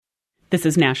This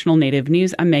is National Native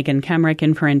News. I'm Megan Kemrick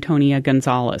in for Antonia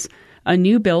Gonzalez. A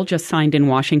new bill just signed in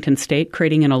Washington state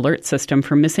creating an alert system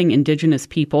for missing Indigenous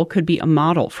people could be a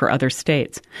model for other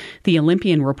states. The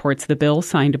Olympian reports the bill,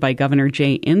 signed by Governor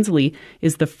Jay Inslee,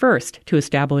 is the first to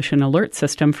establish an alert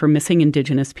system for missing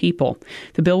Indigenous people.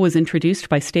 The bill was introduced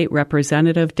by State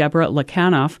Representative Deborah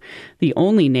Lakanoff, the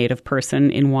only Native person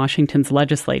in Washington's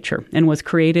legislature, and was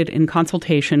created in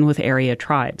consultation with area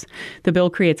tribes. The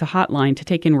bill creates a hotline to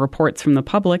take in reports from the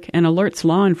public and alerts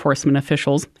law enforcement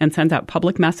officials and sends out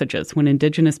public messages when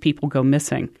Indigenous people go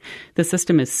missing. The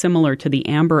system is similar to the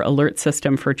Amber Alert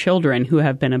system for children who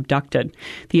have been abducted.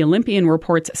 The Olympian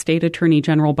reports State Attorney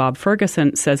General Bob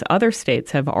Ferguson says other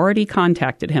states have already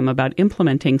contacted him about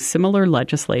implementing similar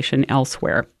legislation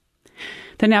elsewhere.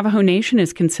 The Navajo Nation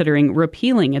is considering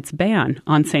repealing its ban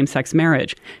on same-sex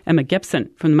marriage. Emma Gibson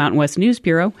from the Mountain West News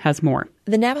Bureau has more.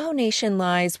 The Navajo Nation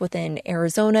lies within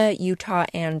Arizona, Utah,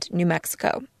 and New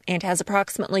Mexico and has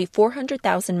approximately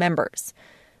 400,000 members.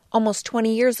 Almost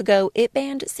 20 years ago, it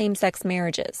banned same-sex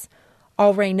marriages.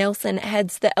 Alray Nelson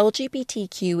heads the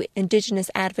LGBTQ Indigenous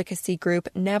advocacy group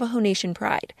Navajo Nation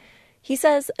Pride. He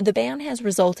says the ban has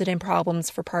resulted in problems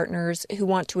for partners who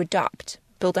want to adopt,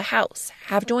 build a house,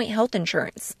 have joint health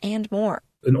insurance, and more.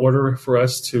 In order for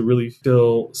us to really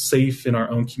feel safe in our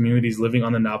own communities living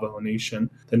on the Navajo Nation,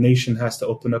 the nation has to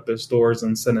open up its doors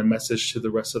and send a message to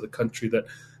the rest of the country that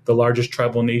the largest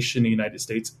tribal nation in the United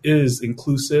States is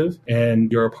inclusive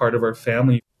and you're a part of our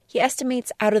family. He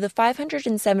estimates out of the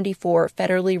 574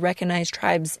 federally recognized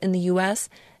tribes in the U.S.,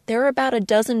 there are about a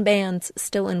dozen bans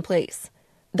still in place.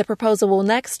 The proposal will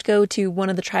next go to one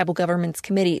of the tribal government's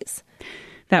committees.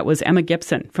 That was Emma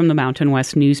Gibson from the Mountain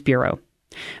West News Bureau.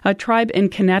 A tribe in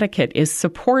Connecticut is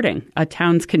supporting a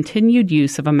town's continued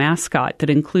use of a mascot that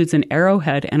includes an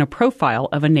arrowhead and a profile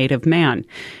of a Native man.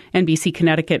 NBC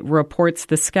Connecticut reports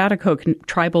the Schaghticoke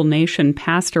Tribal Nation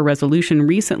passed a resolution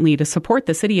recently to support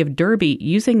the city of Derby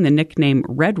using the nickname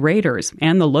Red Raiders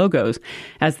and the logos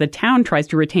as the town tries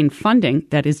to retain funding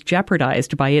that is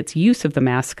jeopardized by its use of the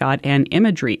mascot and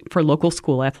imagery for local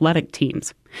school athletic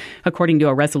teams. According to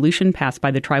a resolution passed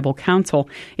by the Tribal Council,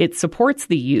 it supports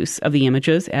the use of the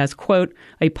images as, quote,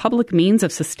 a public means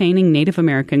of sustaining Native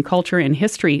American culture and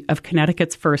history of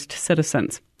Connecticut's first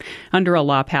citizens. Under a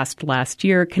law passed last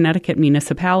year, Connecticut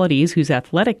municipalities whose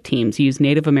athletic teams use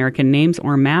Native American names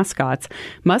or mascots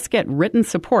must get written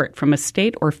support from a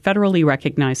state or federally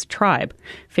recognized tribe.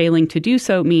 Failing to do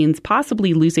so means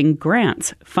possibly losing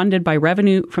grants funded by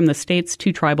revenue from the state's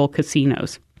two tribal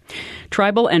casinos.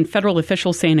 Tribal and federal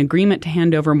officials say an agreement to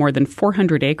hand over more than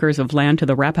 400 acres of land to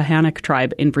the Rappahannock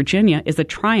tribe in Virginia is a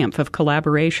triumph of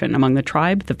collaboration among the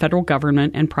tribe, the federal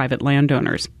government, and private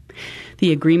landowners.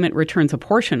 The agreement returns a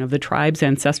portion of the tribe's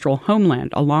ancestral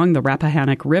homeland along the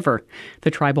Rappahannock River.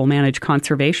 The tribe will manage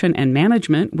conservation and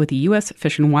management with the U.S.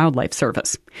 Fish and Wildlife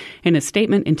Service. In a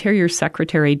statement, Interior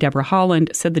Secretary Deborah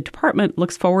Haaland said the department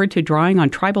looks forward to drawing on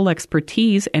tribal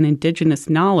expertise and indigenous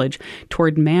knowledge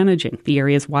toward managing the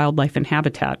area's wildlife and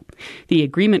habitat. The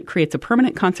agreement creates a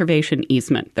permanent conservation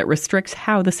easement that restricts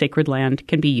how the sacred land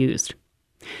can be used.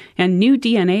 And new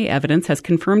DNA evidence has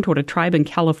confirmed what a tribe in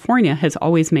California has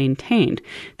always maintained,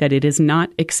 that it is not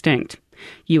extinct.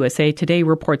 USA Today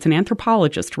reports an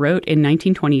anthropologist wrote in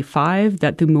 1925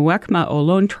 that the Muwekma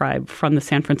Ohlone tribe from the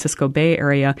San Francisco Bay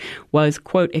Area was,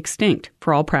 quote, extinct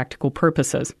for all practical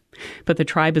purposes. But the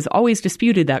tribe has always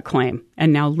disputed that claim,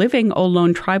 and now living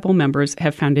Ohlone tribal members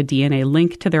have found a DNA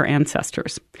link to their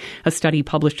ancestors. A study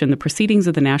published in the Proceedings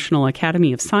of the National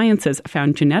Academy of Sciences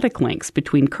found genetic links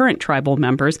between current tribal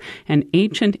members and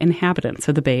ancient inhabitants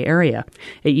of the Bay Area.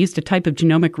 It used a type of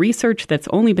genomic research that's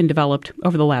only been developed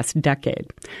over the last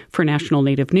decade. For National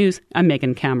Native News, I'm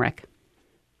Megan Kamrick.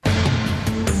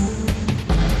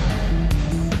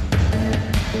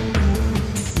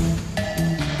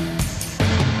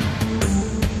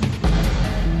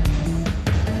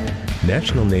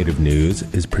 National Native News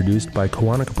is produced by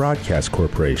Kawanak Broadcast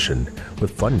Corporation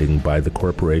with funding by the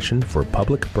Corporation for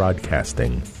Public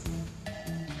Broadcasting.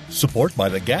 Support by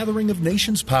the Gathering of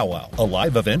Nations Powwow, a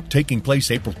live event taking place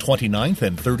April 29th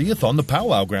and 30th on the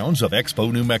powwow grounds of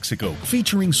Expo, New Mexico,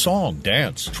 featuring song,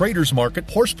 dance, traders market,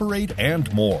 horse parade,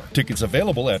 and more. Tickets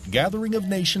available at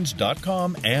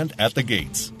gatheringofnations.com and at the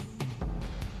gates.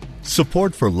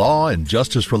 Support for law and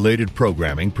justice-related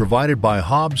programming provided by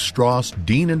Hobbs, Strauss,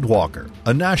 Dean & Walker,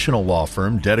 a national law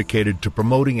firm dedicated to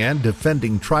promoting and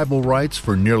defending tribal rights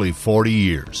for nearly 40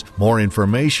 years. More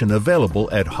information available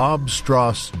at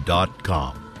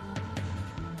hobbsstrauss.com.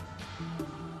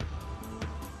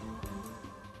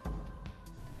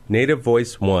 Native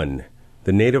Voice One,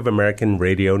 the Native American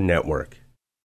Radio Network.